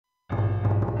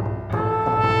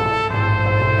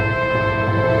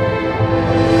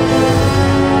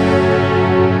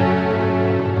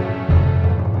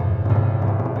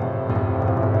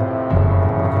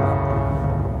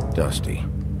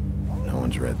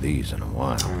these in a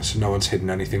while. Oh, so no one's hidden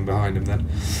anything behind him then.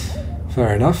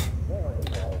 Fair enough.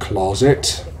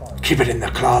 Closet. Keep it in the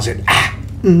closet. Ah.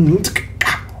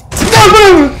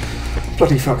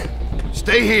 Bloody fuck.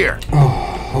 Stay here.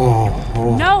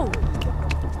 Oh. No!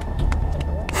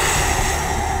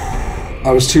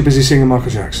 I was too busy singing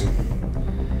Michael Jackson.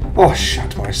 Oh, I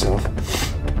shat myself.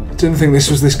 Didn't think this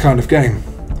was this kind of game.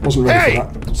 Wasn't ready for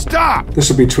that. Stop! This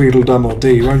will be Tweedledum or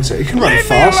D, won't it? You can run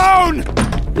fast. Leave me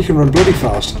alone! You can run bloody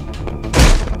fast.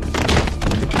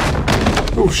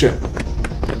 Oh shit.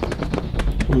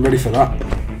 Wasn't ready for that.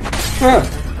 Ah.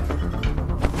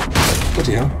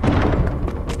 Bloody hell.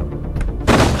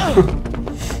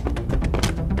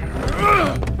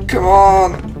 Come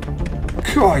on!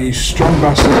 God, you strong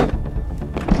bastard.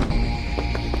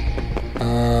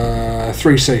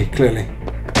 3C, clearly.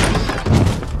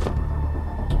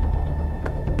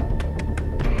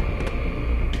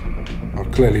 Oh,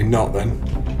 clearly not then.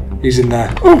 He's in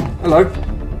there. Oh, hello.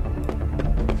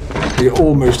 He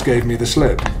almost gave me the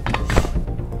slip.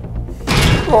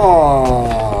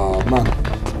 Oh, man.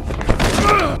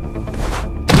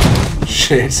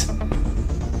 Shit.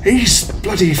 He's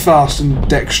bloody fast and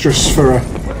dexterous for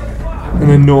an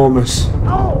enormous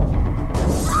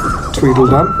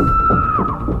Tweedledum.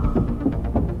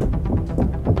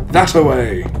 That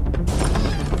away.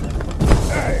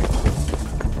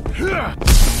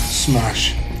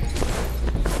 Smash.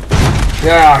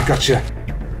 Yeah, I gotcha.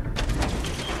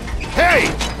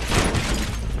 Hey!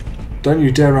 Don't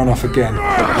you dare run off again.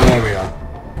 There we are.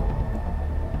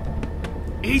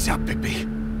 Ease up,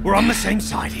 Bigby. We're on the same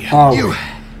side here. Are You we?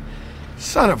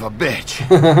 son of a bitch.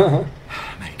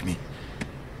 Make me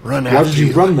run after Why did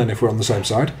you run then if we're on the same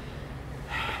side?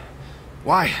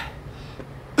 Why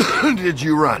did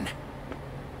you run?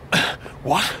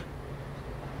 What?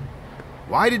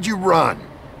 Why did you run?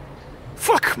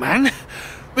 Fuck, man.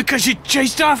 Because you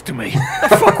chased after me.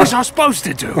 The fuck was I supposed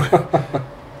to do?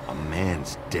 A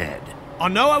man's dead. I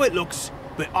know how it looks,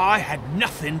 but I had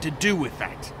nothing to do with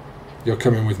that. You're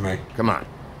coming with me. Come on.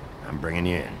 I'm bringing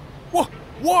you in. What?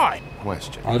 Why?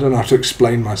 Question. I don't have to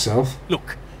explain myself.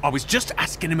 Look, I was just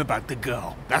asking him about the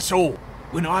girl. That's all.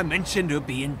 When I mentioned her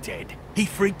being dead, he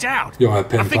freaked out. You're a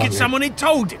pimp, I think aren't it's you? someone had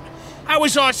told him. How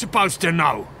was I supposed to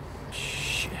know?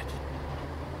 Shit.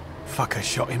 Fucker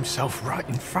shot himself right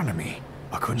in front of me.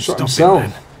 I couldn't Shot stop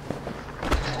himself.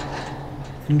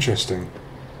 Interesting. it, man.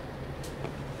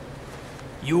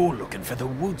 You're looking for the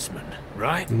woodsman,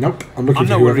 right? Nope. I'm I looking for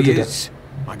know where whoever he did it. is.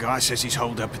 My guy says he's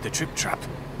holed up at the trip trap.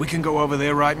 We can go over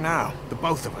there right now, the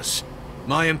both of us.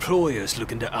 My employer's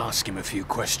looking to ask him a few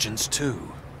questions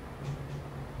too.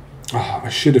 Oh, I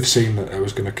should have seen that it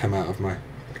was going to come out of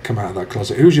that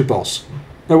closet. Who's your boss?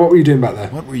 No, what were you doing back there?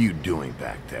 What were you doing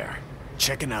back there?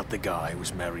 Checking out the guy who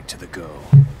was married to the girl.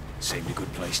 Seemed a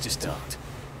good place to start.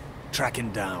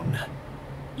 Tracking down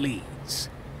leads.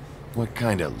 What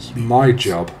kind of lead? My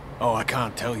job. Oh, I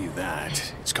can't tell you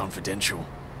that. It's confidential.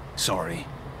 Sorry.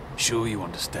 Sure you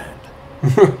understand.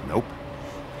 Nope.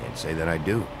 Can't say that I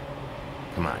do.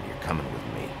 Come on, you're coming with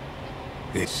me.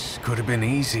 This could have been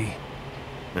easy.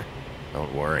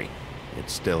 Don't worry. It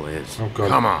still is. Oh, God.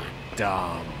 Come on.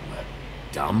 Dumb.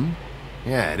 Dumb?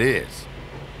 Yeah, it is.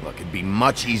 Look, it'd be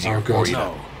much easier Oh, God. for you to...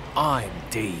 No, I'm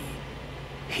D.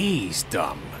 He's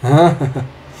dumb.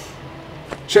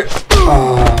 Shit.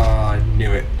 Ah, I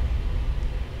knew it.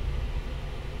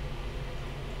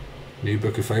 New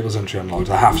Book of Fables entry unlocked.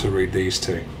 I have to read these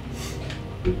two.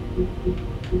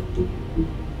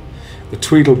 The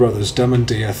Tweedle brothers, Dumb and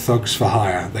Dee, are thugs for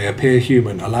hire. They appear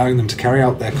human, allowing them to carry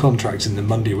out their contracts in the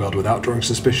Mundy world without drawing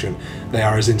suspicion. They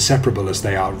are as inseparable as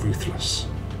they are ruthless.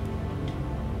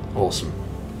 Awesome.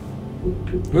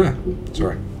 Ah,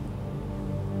 sorry.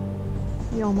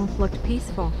 You almost looked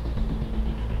peaceful.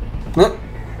 Ah.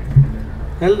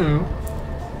 Hello.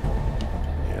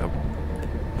 Yep.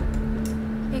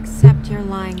 Except you're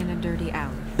lying in a dirty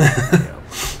alley.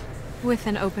 With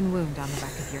an open wound on the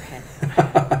back of your head.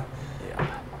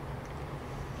 Yeah.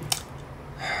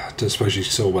 I don't suppose you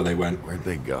saw where they went. Where'd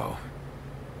they go?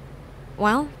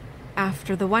 Well,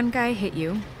 after the one guy hit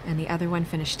you, and the other one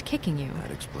finished kicking you, That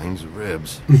explains the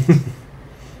ribs.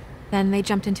 then they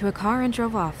jumped into a car and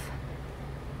drove off.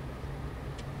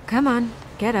 Come on,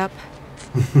 get up.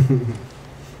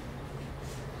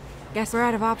 Guess we're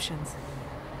out of options.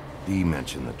 Dee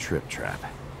mentioned the trip trap.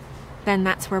 Then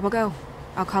that's where we'll go.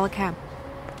 I'll call a cab.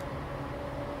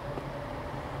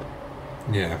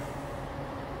 Yeah.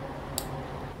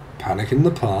 Panic in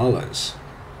the parlours.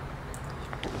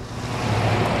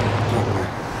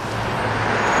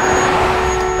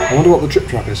 I wonder what the trip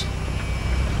trap is.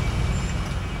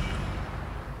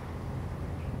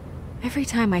 I Every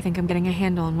time I think I'm getting a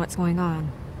handle on what's going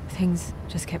on, things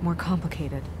just get more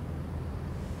complicated.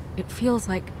 It feels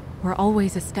like we're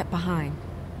always a step behind.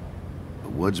 The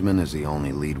woodsman is the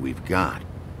only lead we've got,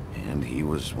 and he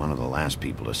was one of the last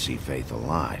people to see Faith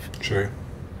alive. True.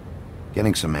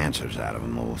 Getting some answers out of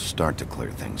him will start to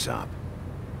clear things up.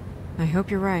 I hope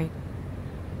you're right.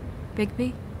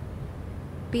 Bigby?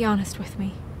 Be honest with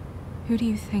me. Who do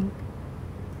you think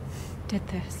did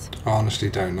this? I honestly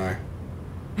don't know.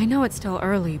 I know it's still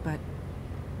early, but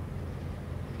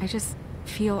I just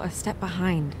feel a step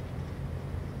behind.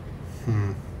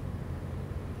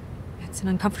 It's an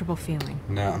uncomfortable feeling.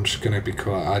 No, I'm just going to be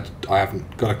quiet. I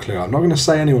haven't got a clue. I'm not going to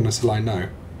say anyone until I know.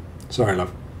 Sorry,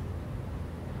 love.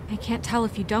 I can't tell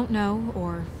if you don't know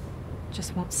or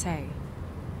just won't say.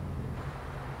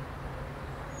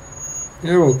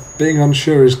 Yeah, well, being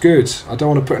unsure is good. I don't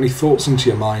want to put any thoughts into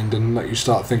your mind and let you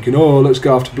start thinking, oh, let's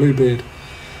go after Bluebeard.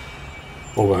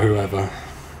 Or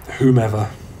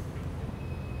whomever.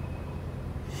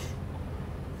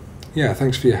 Yeah,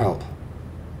 thanks for your help.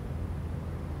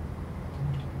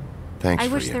 Thanks I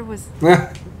for wish you. there was...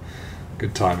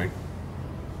 Good timing.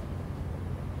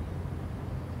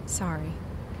 Sorry.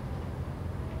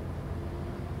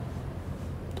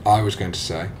 I was going to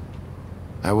say.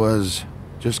 I was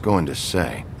just going to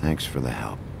say thanks for the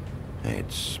help.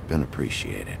 It's been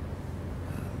appreciated.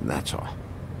 That's all.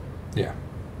 Yeah.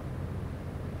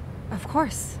 Of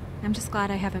course. I'm just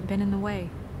glad I haven't been in the way.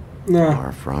 No.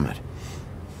 Far from it.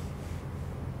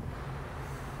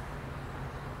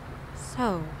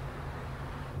 So...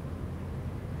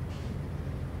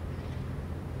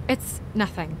 It's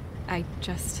nothing. I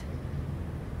just...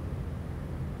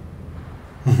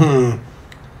 You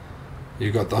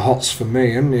got the hots for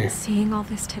me, haven't you? Seeing all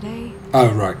this today, Oh,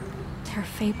 right. there are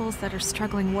fables that are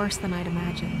struggling worse than I'd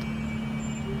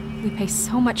imagined. We pay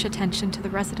so much attention to the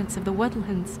residents of the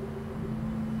woodlands.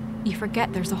 You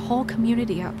forget there's a whole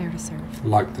community out there to serve.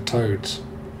 Like the toads.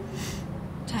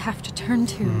 To have to turn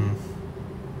to...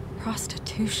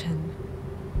 prostitution.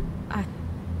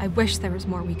 I wish there was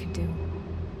more we could do.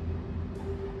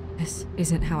 This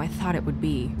isn't how I thought it would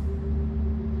be.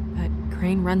 But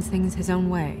Crane runs things his own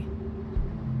way.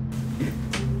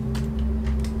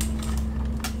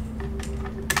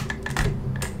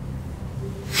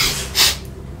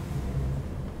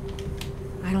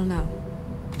 I don't know.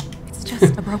 It's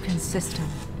just a broken system.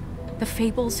 The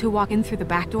fables who walk in through the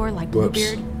back door like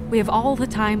Bluebeard, we have all the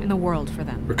time in the world for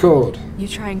them. Record. You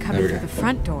try and come in through the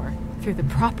front door, through the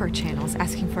proper channels,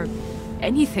 asking for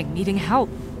anything, needing help.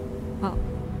 Well,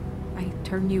 I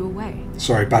turn you away.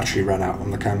 Sorry, battery ran out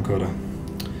on the camcorder.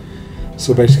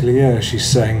 So basically, yeah, she's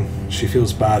saying she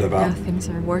feels bad about... Now things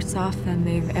are worse off than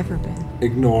they've ever been.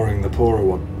 Ignoring the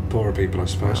poorer people, I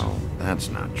suppose. Well, that's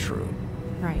not true.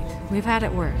 Right. We've had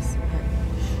it worse,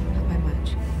 but not by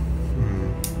much.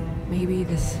 Maybe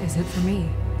this isn't for me.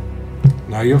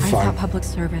 No, you're I fine. thought public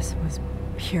service was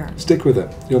pure. Stick with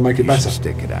it. You'll make it You better. should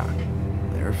stick it out.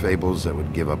 There are fables that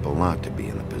would give up a lot to be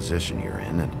in the position you're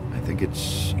in, and I think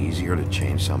it's easier to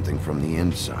change something from the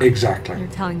inside. Exactly. You're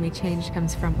telling me change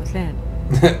comes from within.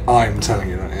 I'm telling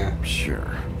you that, yeah.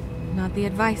 Sure. Not the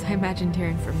advice I imagined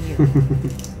hearing from you.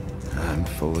 I'm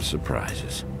full of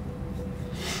surprises.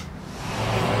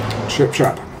 Trip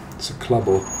Trap. It's a club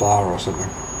or bar or something.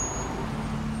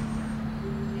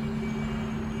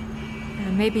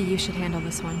 Maybe you should handle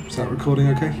this one. Is that recording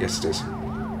okay? Yes, it is.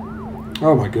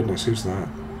 Oh my goodness, who's that?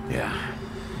 Yeah.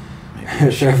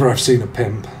 If ever I've seen a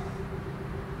pimp.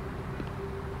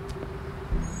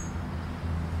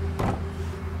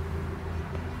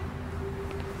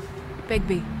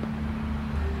 Bigby.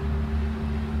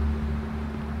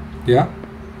 Yeah?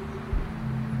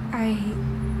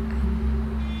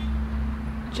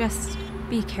 Just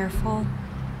be careful.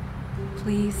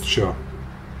 Please. Sure.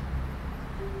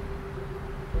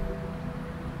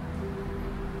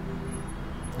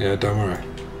 Yeah, don't worry.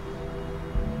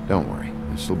 Don't worry.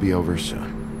 This will be over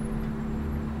soon.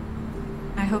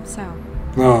 I hope so.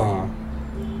 Oh.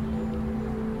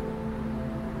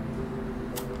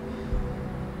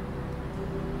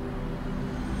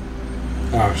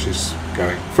 Oh, she's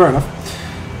going. Fair enough.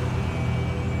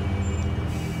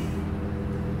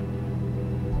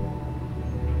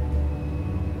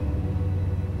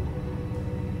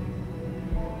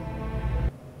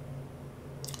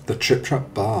 The Trip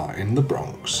Trap Bar in the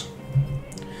Bronx.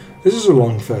 This is a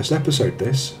long first episode,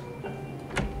 this.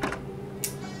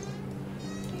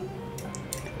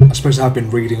 I suppose I've been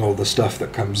reading all the stuff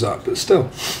that comes up, but still,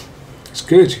 it's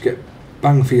good. You get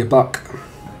bang for your buck.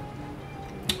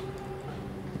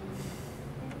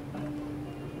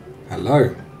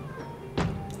 Hello.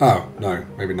 Oh, no,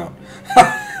 maybe not.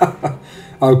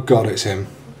 Oh god, it's him.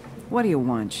 What do you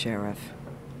want, Sheriff?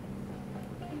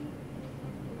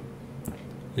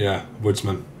 Yeah,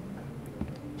 woodsman.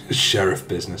 Sheriff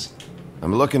business.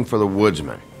 I'm looking for the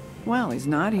woodsman. Well, he's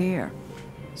not here.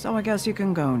 So I guess you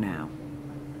can go now.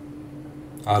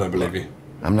 I don't believe you.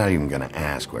 I'm not even gonna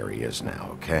ask where he is now,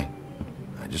 okay?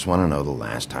 I just want to know the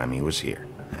last time he was here.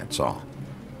 That's all.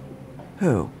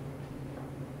 Who?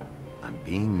 I'm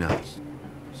being nice,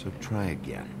 so try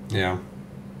again. Yeah.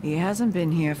 He hasn't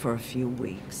been here for a few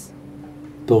weeks.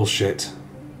 Bullshit.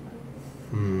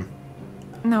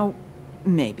 No,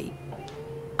 maybe.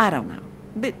 I don't know.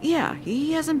 But yeah,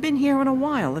 he hasn't been here in a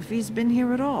while, if he's been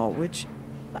here at all, which...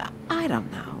 I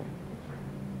don't know.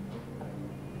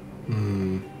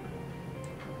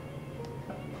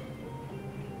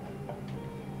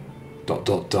 Dot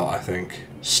dot dot, I think.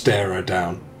 Stare her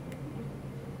down.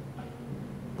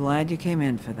 Glad you came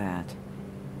in for that.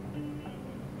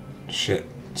 Shit.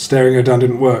 Staring her down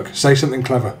didn't work. Say something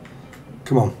clever.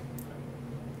 Come on.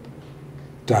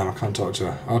 Damn, I can't talk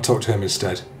to her. I'll talk to him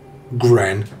instead.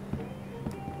 Gren.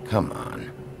 Come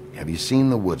on. Have you seen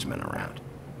the woodsman around?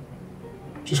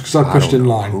 Just because I pushed in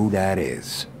line. Who that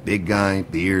is? Big guy,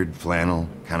 beard, flannel,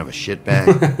 kind of a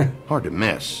shitbag. Hard to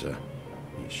miss. You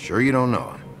sure you don't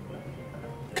know him?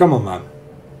 Come on, man.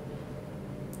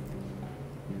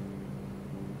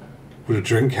 Would a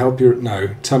drink help you?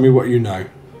 No. Tell me what you know.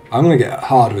 I'm going to get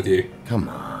hard with you. Come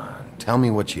on. Tell me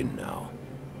what you know.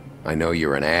 I know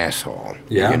you're an asshole.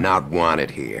 Yeah? You're not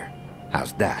wanted here.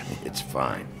 How's that? It's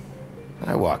fine.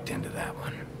 I walked into that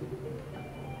one.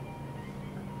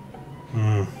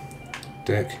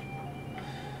 Dick.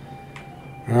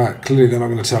 Alright, clearly they're not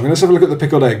going to tell me. Let's have a look at the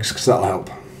pickled eggs, because that'll help.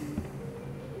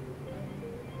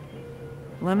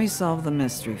 Let me solve the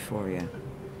mystery for you.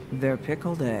 They're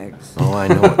pickled eggs. Oh, I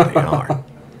know what they are.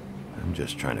 I'm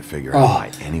just trying to figure out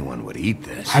why anyone would eat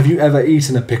this. Have you ever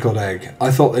eaten a pickled egg?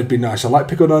 I thought they'd be nice. I like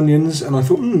pickled onions, and I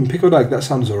thought, pickled egg, that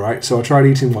sounds alright. So I tried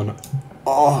eating one.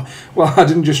 Oh, well, I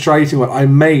didn't just try eating one. I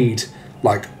made,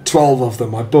 like, 12 of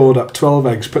them. I boiled up 12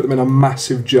 eggs, put them in a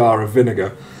massive jar of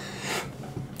vinegar.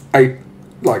 Ate,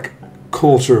 like,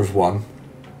 quarter of one.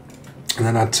 And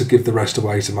then I had to give the rest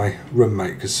away to my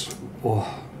roommate, because,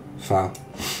 foul.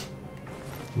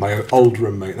 My old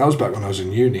roommate. That was back when I was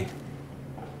in uni.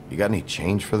 You got any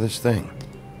change for this thing?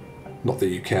 Not that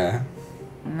you care.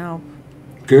 Nope.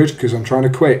 Good, because I'm trying to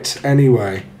quit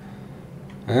anyway.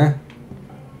 Eh?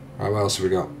 Right, what else have we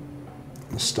got?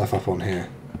 There's stuff up on here.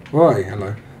 Oi,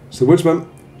 hello. It's the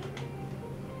woodsman.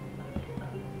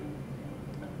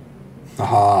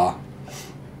 Aha.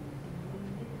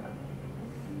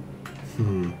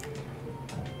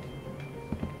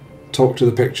 Talk to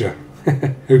the picture.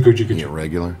 Who could you You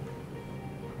regular?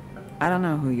 I don't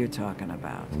know who you're talking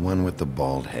about. The one with the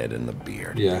bald head and the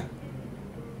beard. Yeah.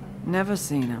 Never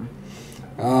seen him.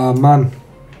 Man.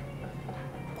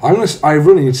 I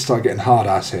really need to start getting hard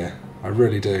ass here. I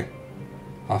really do.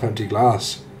 Half empty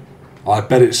glass. I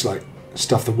bet it's like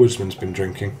stuff the woodsman's been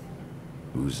drinking.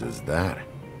 Whose is that?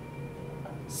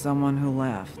 Someone who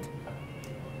left.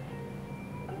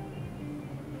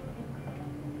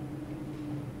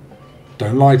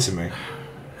 Don't lie to me.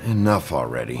 Enough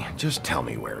already. Just tell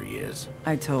me where he is.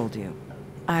 I told you.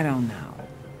 I don't know.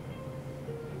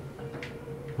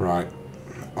 Right.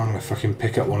 I'm gonna fucking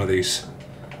pick up one of these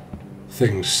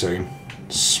things soon.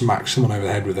 Smack someone over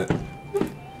the head with it.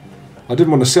 I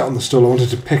didn't want to sit on the stool, I wanted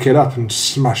to pick it up and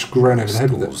smash Gren over the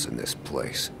head with it. In this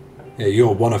place. Yeah,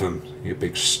 you're one of them, you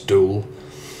big stool.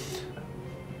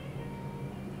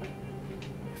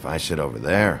 If I sit over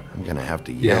there, I'm gonna have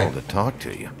to yell to talk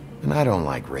to you. And I don't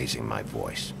like raising my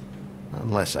voice.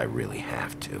 Unless I really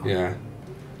have to. Yeah.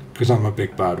 Because I'm a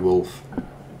big bad wolf.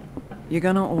 You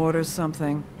gonna order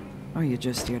something? Or you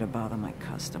just here to bother my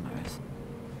customers?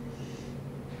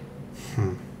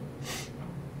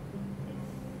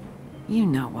 You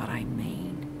know what I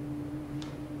mean.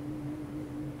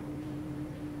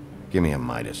 Give me a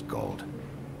Midas Gold.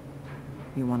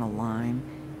 You want a lime?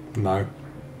 No.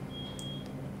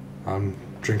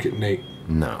 Drink it neat.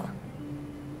 No.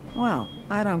 Well,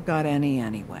 I don't got any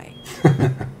anyway.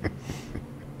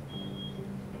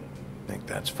 Think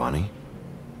that's funny?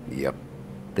 Yep.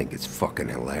 Think it's fucking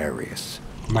hilarious.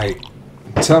 Mate,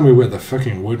 tell me where the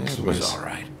fucking It woodsman was is.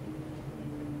 alright.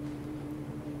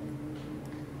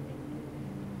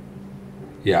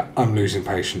 Yeah, I'm losing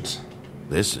patience.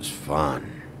 This is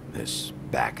fun. This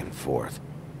back and forth.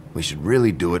 We should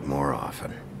really do it more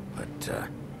often. But,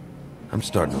 I'm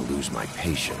starting to lose my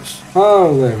patience.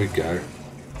 Oh, there we go.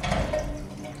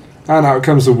 And out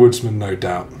comes the woodsman, no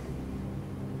doubt.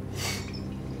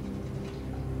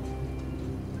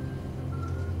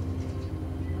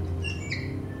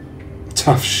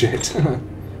 Tough shit.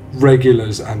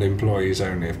 Regulars and employees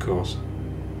only, of course.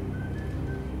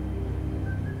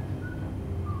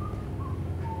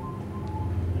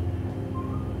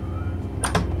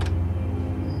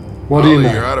 What do you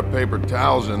know? You're out of paper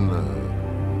towels and...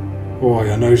 Oh,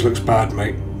 your nose looks bad,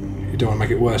 mate. You don't want to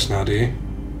make it worse now, do you?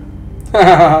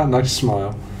 Nice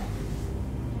smile.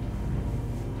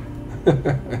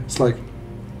 It's like...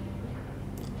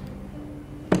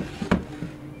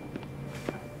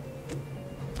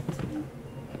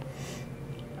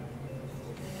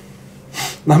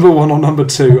 Number 1 or number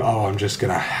 2? Oh, I'm just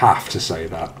going to have to say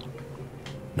that.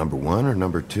 Number 1 or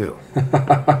number 2? With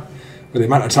the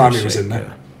amount of time he was in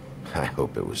there. I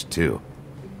hope it was 2.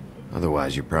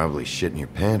 Otherwise, you're probably shitting your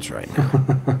pants right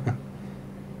now.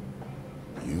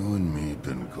 You and me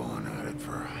been going at it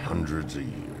for hundreds of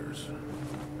years.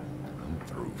 I'm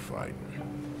through fighting.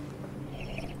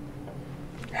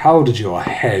 How did your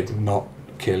head not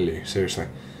kill you? Seriously.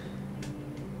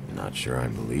 Not sure I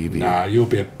believe you. Nah, you'll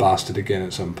be a bastard again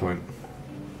at some point.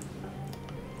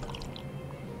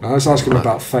 Now let's ask him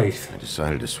about faith. I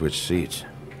decided to switch seats.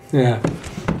 Yeah.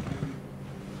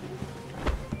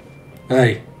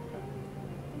 Hey.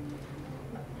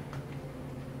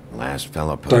 Last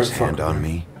fella put Don't his fuck hand with on me.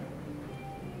 me.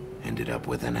 Ended up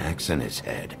with an axe in his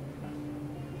head.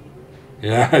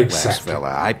 Yeah, Last exactly.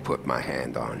 fella I put my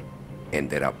hand on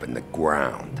ended up in the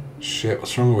ground. Shit,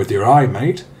 what's wrong with your eye,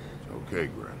 mate? Okay,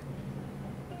 Gren.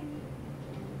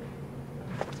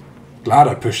 Glad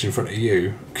I pushed in front of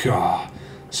you. God,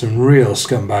 some real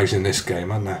scumbags in this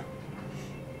game, aren't there?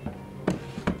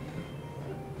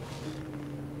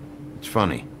 It's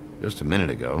funny. Just a minute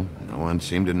ago, no one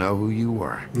seemed to know who you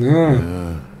were.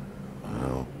 Yeah.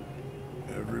 Well,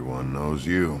 everyone knows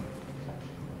you.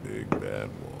 Big bad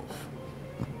wolf.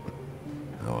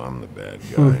 Now I'm the bad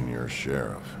guy and you're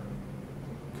sheriff.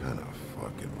 What kind of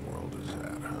fucking world is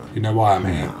that, huh? You know why I'm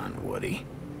Come here? on, Woody.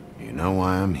 You know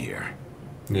why I'm here.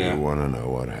 Yeah. You want to know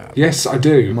what happened? Yes, I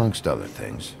do. Amongst other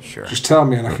things, sure. Just tell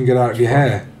me and I can get out of your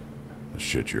hair. The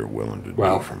shit you're willing to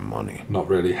Well, do for money. Not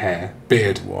really hair.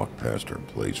 Beard. Walked past her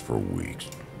place for weeks.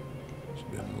 She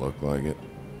didn't look like it.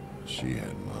 She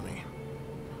had money.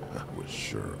 I was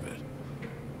sure of it.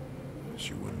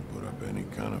 She wouldn't put up any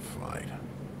kind of fight.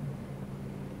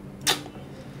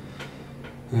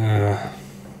 I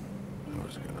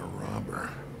was gonna rob her.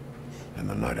 And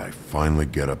the night I finally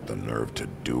get up the nerve to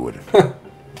do it,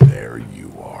 there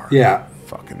you are. Yeah.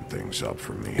 Fucking things up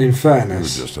for me. In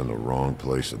fairness. You were just in the wrong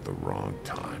place at the wrong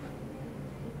time.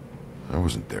 I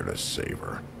wasn't there to save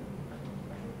her.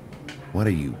 What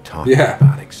are you talking Yeah.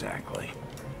 about exactly?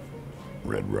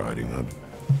 Red Riding Hood,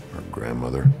 her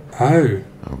grandmother. Oh.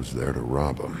 I was there to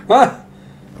rob him. Ah,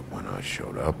 But when I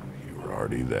showed up, you were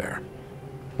already there.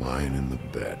 Lying in the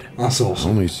bed. that's I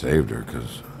awesome. only saved her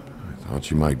because I thought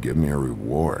she might give me a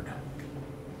reward.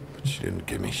 But she didn't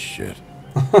give me shit.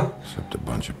 Except a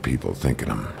bunch of people thinking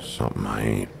I'm something I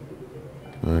ain't.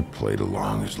 I played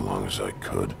along as I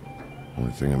could.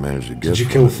 Only thing I managed to get Did you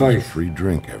from kill it was a Faith? free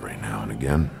drink every now and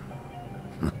again.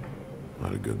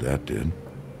 Not a good that did.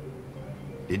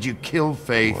 Did you kill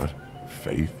Faith? What?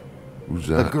 Faith? Who's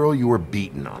The that? girl you were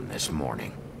beaten on this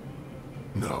morning.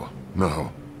 No.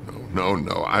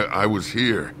 I was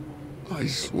here. I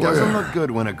swear. Doesn't look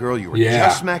good when a girl you were Yeah.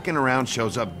 just smacking around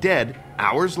shows up dead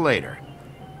hours later.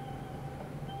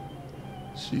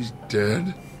 She's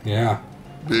dead? Yeah.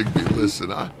 Bigby,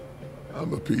 listen,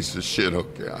 I'm a piece of shit,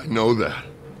 okay? I know that.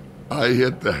 I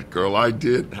hit that girl, I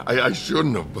did. I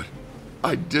shouldn't have, but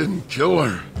I didn't kill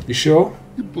her. You sure?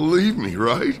 You believe me,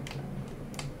 right?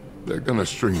 They're gonna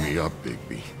string me up,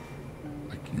 Bigby.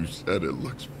 Like you said, it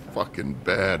looks fucking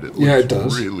bad. It looks Yeah, it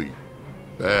does. really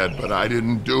bad, but I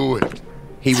didn't do it.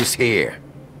 He was here.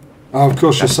 Oh, of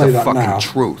course you'll That's say the that fucking now.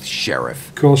 truth, Sheriff.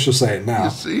 Of course you'll say it now. You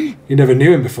see? You never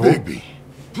knew him before. Bigby,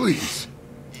 please.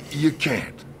 You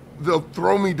can't. They'll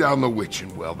throw me down the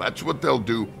witching well. That's what they'll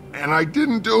do. And I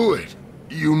didn't do it.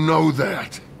 You know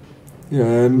that.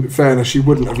 Yeah, in fairness, you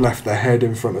wouldn't have left the head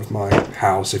in front of my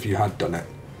house if you had done it.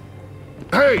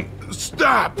 Hey,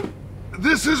 stop!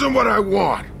 This isn't what I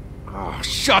want. Oh,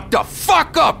 shut the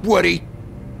fuck up, Woody!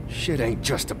 Shit ain't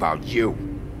just about you.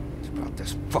 It's about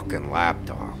this fucking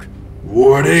lapdog.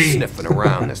 Woody! Sniffing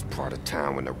around this part of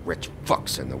town when the rich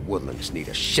fucks in the woodlands need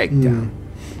a shakedown.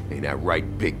 Ain't that right,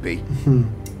 Bigby?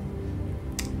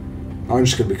 I'm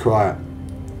just gonna be quiet.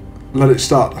 Let it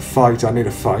start the fight. I need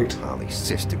a fight. Holly's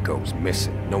sister goes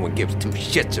missing. No one gives two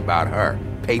shits about her.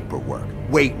 Paperwork,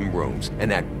 waiting rooms, and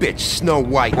that bitch Snow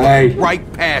White Hey. looking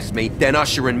right past me, then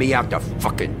ushering me out the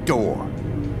fucking door.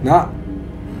 Nah.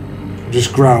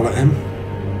 Just growl at him.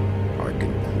 I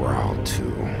can growl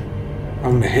too.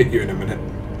 I'm gonna hit you in a minute.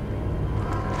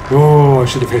 Oh, I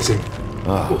should have hit him.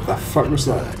 Oh, What the fuck was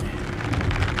that?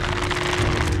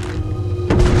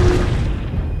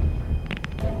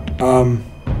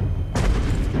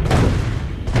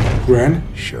 Gren?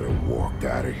 Should have walked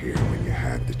out of here when you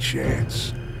had the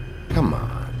chance. come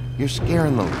on. You're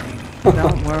scaring the lady.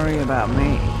 Don't worry about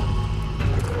me.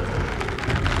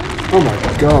 Oh my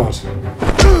god.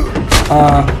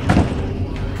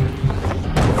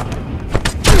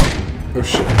 Oh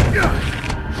shit.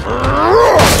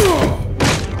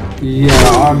 Yeah,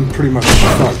 I'm pretty much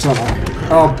fucked, aren't I?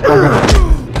 Oh, bugger.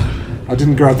 I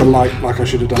didn't grab the light like I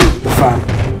should have done. The fan.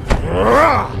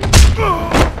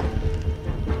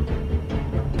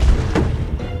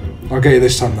 I'll get you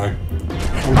this time though.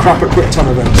 I'm crap at quick time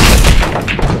events.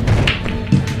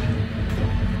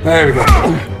 There we go.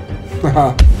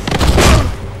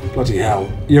 Bloody hell.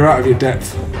 You're out of your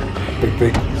depth,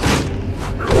 Bigby.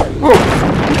 Oh!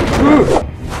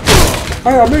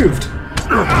 Hey, I moved!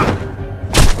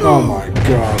 Oh my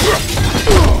god.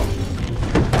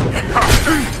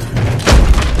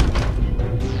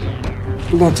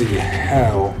 Bloody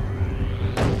hell.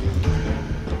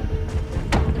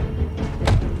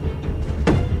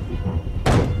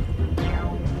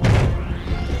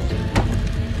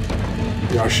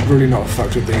 Yeah, I should really not have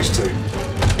fucked with these two.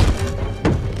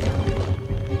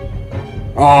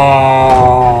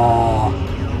 Oh,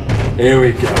 here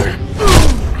we go.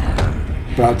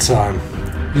 About time.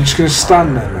 You're just going to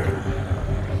stand there, mate?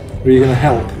 Or are you going to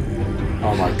help?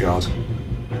 Oh my god.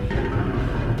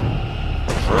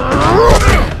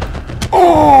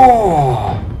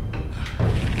 Oh!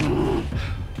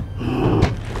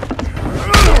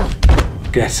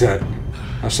 Get it.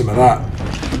 Have some of that.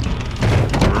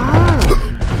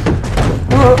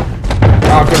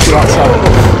 I'll go to that side.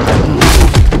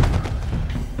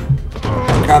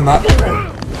 Can that.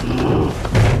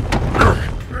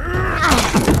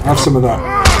 Have some of that.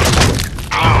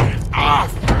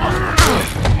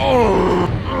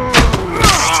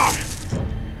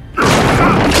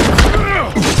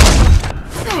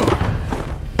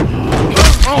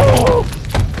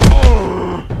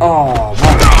 Oh,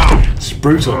 man. It's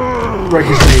brutal. Break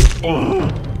his knee.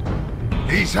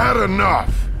 He's had enough.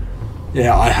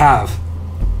 Yeah, I have.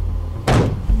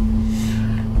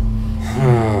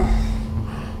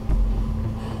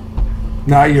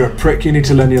 Now you're a prick, you need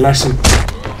to learn your lesson.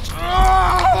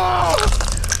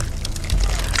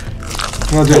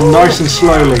 I'll do it nice and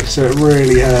slowly so it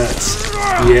really hurts.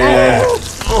 Yeah.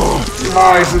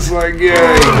 Nice, it's like, yeah,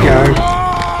 there you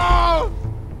go.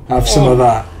 Have some of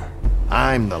that.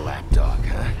 I'm the lapdog,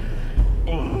 huh?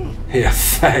 Here,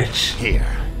 fetch. Here.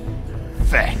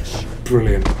 Fetch.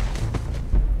 Brilliant.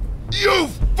 You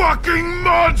fucking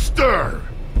monster!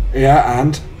 Yeah,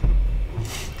 and?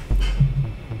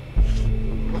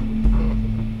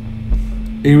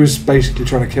 He was basically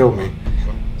trying to kill me,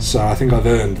 so I think I've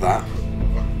earned that.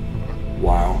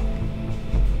 Wow.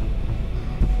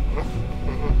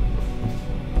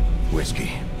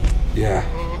 Whiskey. Yeah,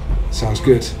 sounds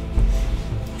good.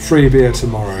 Free beer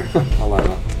tomorrow. I like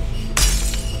that.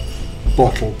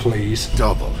 Bottle, please.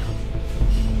 Double.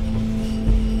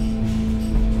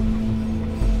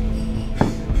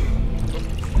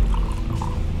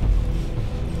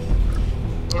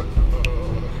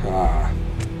 Ah.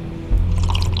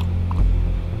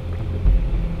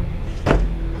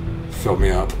 Fill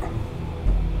me up.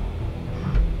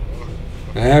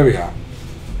 There we are.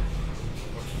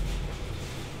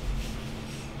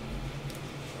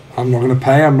 I'm not going to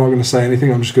pay, I'm not going to say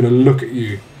anything, I'm just going to look at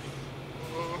you.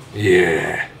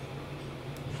 Yeah.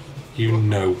 You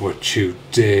know what you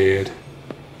did.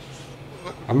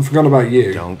 I haven't forgotten about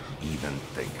you. Don't even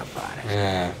think about it.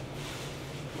 Yeah.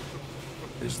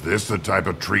 Is this the type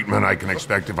of treatment I can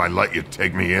expect if I let you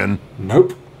take me in?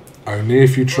 Nope. Only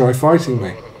if you try fighting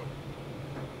me.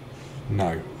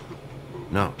 No.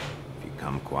 No. If you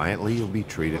come quietly, you'll be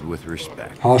treated with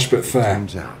respect. Harsh but fair.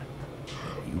 Turns out,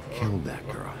 you killed that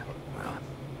girl. Well,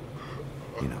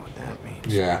 you know what that means.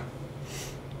 Yeah.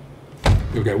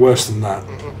 You'll get worse than that.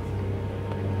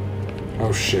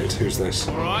 Oh shit, who's this?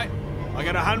 Alright, I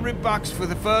got $100 for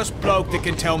the first bloke that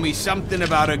can tell me something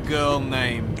about a girl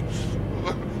named...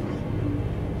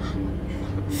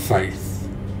 Faith.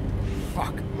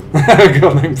 Fuck. A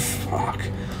girl named Fuck.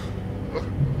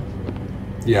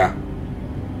 Yeah.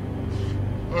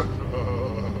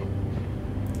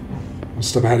 One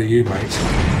step ahead of you, mate.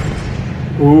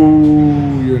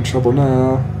 Ooh, you're in trouble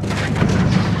now.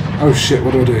 Oh shit,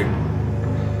 what do I do?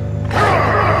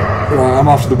 Right, I'm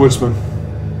after the woodsman.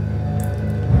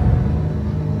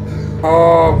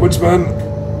 Oh, woodsman!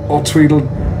 Or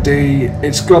Tweedledee.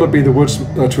 It's gotta be the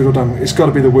woodsman. Tweedledum. It's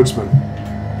gotta be the woodsman.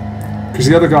 Because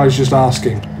the other guy's just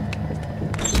asking.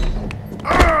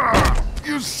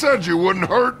 You said you wouldn't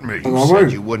hurt me. And I You won't.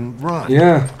 said you wouldn't run.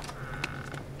 Yeah.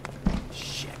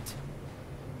 Shit.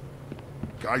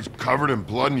 Guy's covered in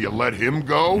blood and you let him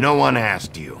go? No one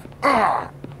asked you. Ah!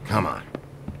 Come on.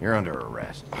 You're under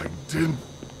arrest. I didn't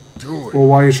do it. Well,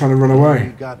 why are you trying to run You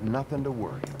away? got nothing to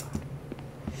worry about.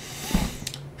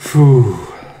 Phew.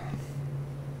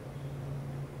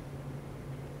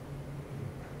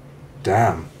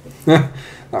 Damn. That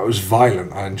was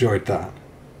violent. I enjoyed that.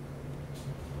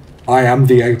 I am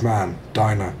the Eggman.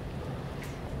 Dino.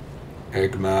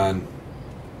 Eggman.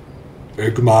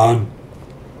 Eggman.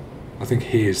 I think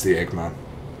he is the Eggman.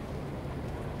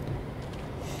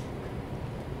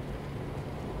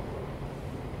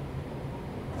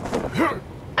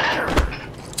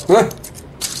 Huh?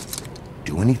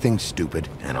 Do anything stupid,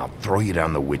 and I'll throw you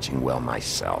down the witching well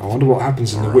myself. I wonder what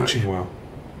happens in the Alright. witching well.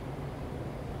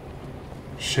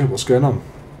 Shit, what's going on?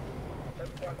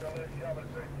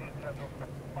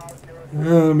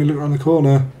 Let me look around the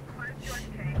corner.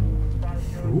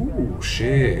 Ooh,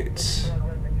 shit.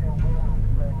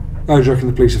 Oh, do you reckon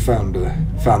the police have found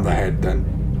the head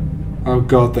then? Oh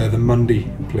god, they're the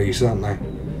Monday police, aren't they?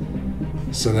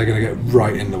 So they're going to get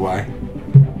right in the way.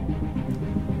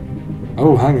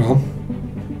 Oh, hang on.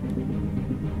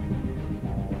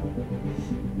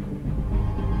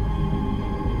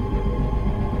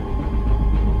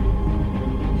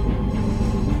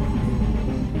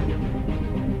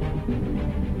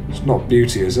 It's not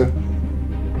Beauty, is it?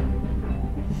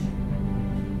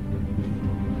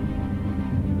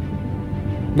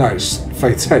 No, it's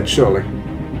Faith's head, surely.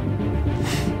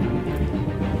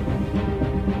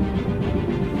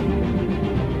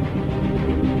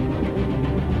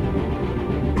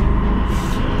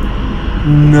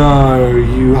 No,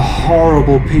 you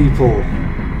horrible people.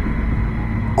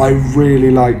 I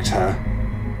really liked her.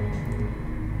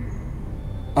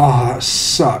 Oh, that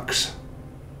sucks.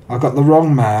 I got the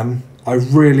wrong man. I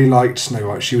really liked Snow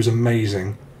White. She was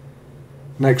amazing.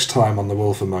 Next time on The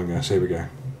Wolf Among Us. Here we go.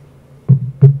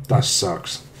 That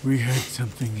sucks. We had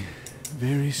something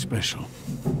very special.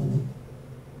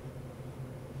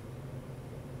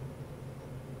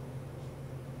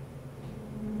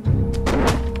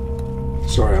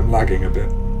 Sorry, I'm lagging a bit.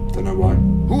 Don't know why.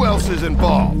 Who else is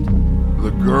involved?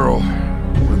 The girl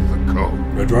with the coat.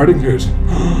 Red Riding Hood.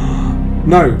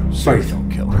 No, Faith. Serial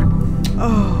killer.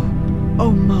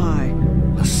 Oh my.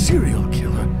 A serial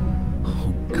killer?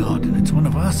 Oh god, and it's one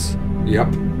of us? Yep.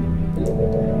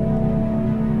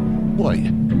 Wait,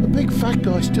 the big fat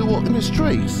guy still walking the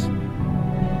streets?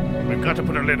 We've got to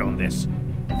put a lid on this.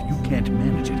 If you can't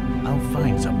manage it, I'll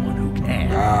find someone who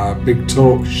can. Ah, big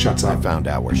talk. Shut I up. found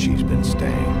out where she's been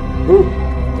staying. Ooh.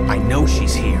 I know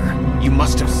she's here. You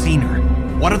must have seen her.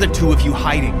 What are the two of you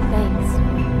hiding? Thanks.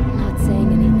 Not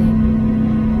saying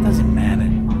anything. Doesn't matter.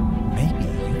 Maybe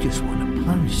you just want to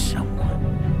punish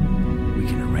someone. We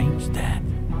can arrange that.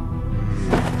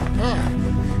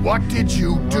 What did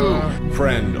you do?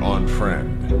 Friend on friend.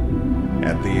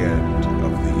 At the end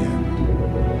of the end.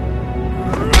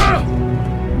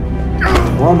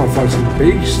 Why am I fighting the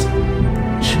beast?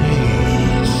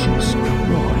 Jesus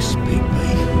Christ,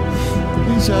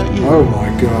 Bigby. Is that you? Oh my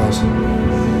god.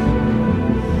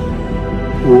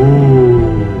 Ooh.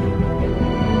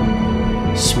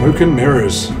 Smoke and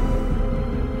mirrors.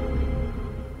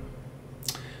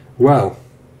 Well,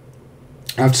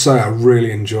 I have to say I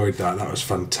really enjoyed that. That was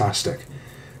fantastic.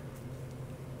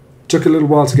 Took a little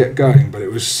while to get going, but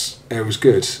it was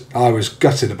good. I was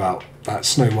gutted about that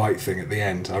Snow White thing at the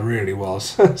end. I really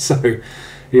was. So,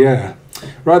 yeah.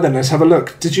 Right then, let's have a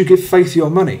look. Did you give Faith your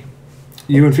money?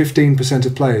 You and 15%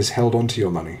 of players held on to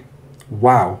your money.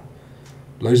 Wow.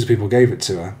 Loads of people gave it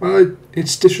to her. Well,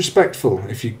 it's disrespectful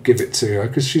if you give it to her,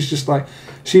 because she's just like...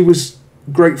 She was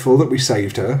grateful that we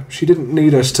saved her. She didn't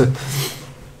need us to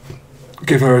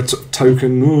give her a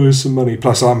token, oh, here's some money.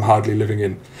 Plus, I'm hardly living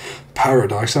in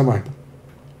paradise, am I?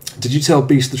 Did you tell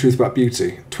Beast the truth about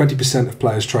Beauty? 20% of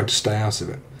players tried to stay out of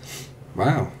it.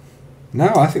 Wow.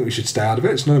 No, I think we should stay out of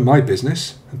it. It's none of my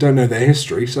business. I don't know their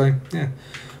history, so, yeah.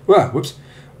 Well, whoops.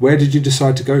 Where did you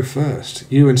decide to go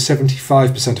first? You and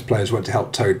 75% of players went to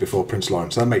help Toad before Prince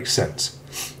Lawrence. That makes sense.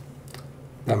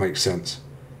 That makes sense.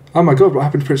 Oh my god, what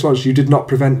happened to Prince Lawrence? You did not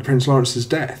prevent Prince Lawrence's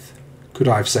death. Could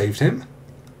I have saved him?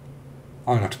 I'm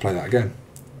going to have to play that again.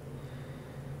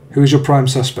 Who is your prime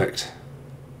suspect?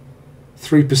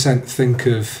 3% think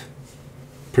of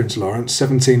Prince Lawrence,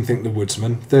 17% think the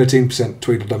Woodsman, 13%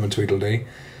 Tweedledum and Tweedledee,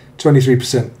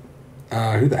 23%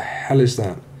 who the hell is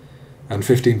that? And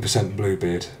 15%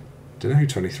 Bluebeard. Don't know who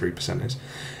 23% is.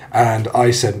 and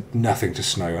I said nothing to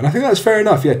Snow. And I think that's fair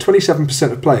enough. Yeah,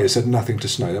 27% of players said nothing to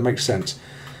Snow. That makes sense.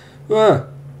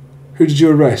 Who did you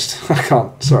arrest? I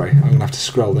can't. Sorry, I'm going to have to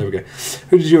scroll. There we go.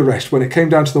 Who did you arrest? When it came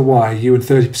down to the wire, you and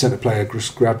 30% of players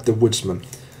grabbed the woodsman.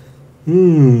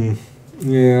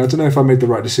 Yeah, I don't know if I made the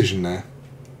right decision there.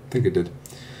 I think I did.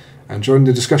 And join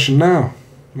the discussion now.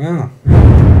 Wow.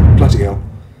 Bloody hell.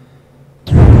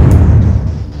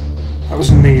 That was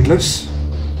needless.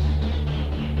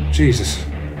 Jesus.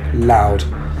 Loud.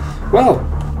 Well.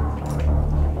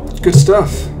 Good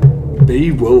stuff.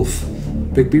 B. Wolf.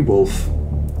 Bigby Wolf.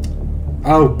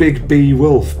 Oh, Big B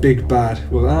Wolf. Big bad.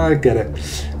 Well, I get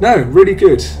it. No, really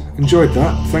good. Enjoyed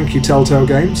that. Thank you, Telltale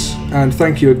Games. And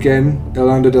thank you again,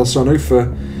 Yolanda Del Sono,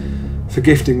 for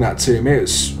gifting that to me.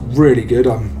 It's really good.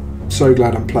 I'm so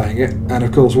glad I'm playing it. And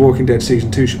of course, Walking Dead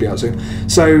Season 2 should be out soon.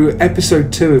 So,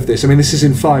 episode 2 of this, I mean, this is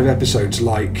in 5 episodes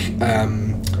like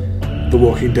The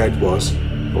Walking Dead was,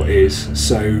 or is.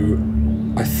 So,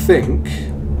 I think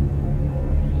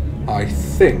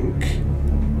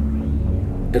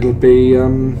it'll be,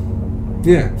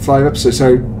 5 episodes.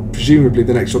 So, presumably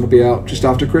the next one will be out just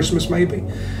after Christmas, maybe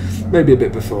a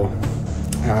bit before.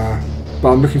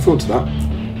 But I'm looking forward to that.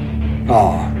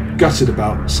 Gutted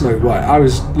about Snow White. I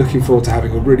was looking forward to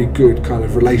having a really good kind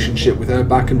of relationship with her,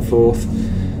 back and forth.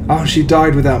 She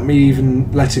died without me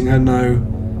even letting her know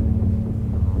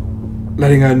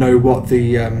what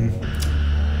the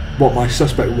what my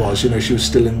suspect was. You know, she was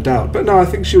still in doubt. But no, I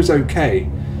think she was okay.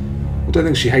 I don't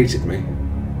think she hated me.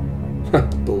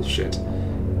 Bullshit.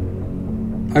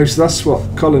 Oh, so that's what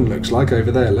Colin looks like over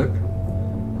there, look.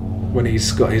 When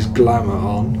he's got his glamour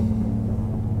on.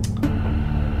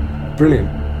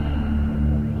 Brilliant.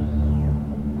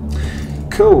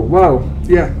 Cool, well,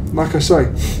 yeah, like I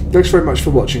say, thanks very much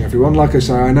for watching, everyone. Like I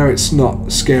say, I know it's not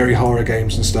scary horror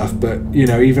games and stuff, but, you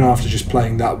know, even after just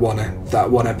playing that one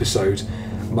episode,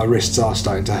 my wrists are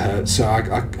starting to hurt, so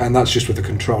and that's just with the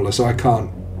controller, so I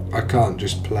can't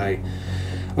just play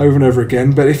over and over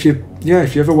again. But if you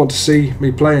ever want to see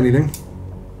me play anything,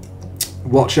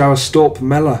 watch our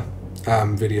Storpey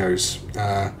videos.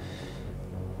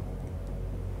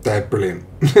 They're brilliant.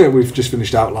 We've just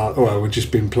finished Outlast. Well, we've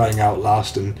just been playing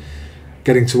Outlast and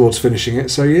getting towards finishing it.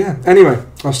 So yeah. Anyway,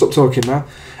 I'll stop talking now.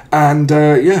 And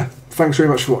thanks very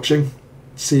much for watching.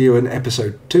 See you in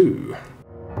episode 2.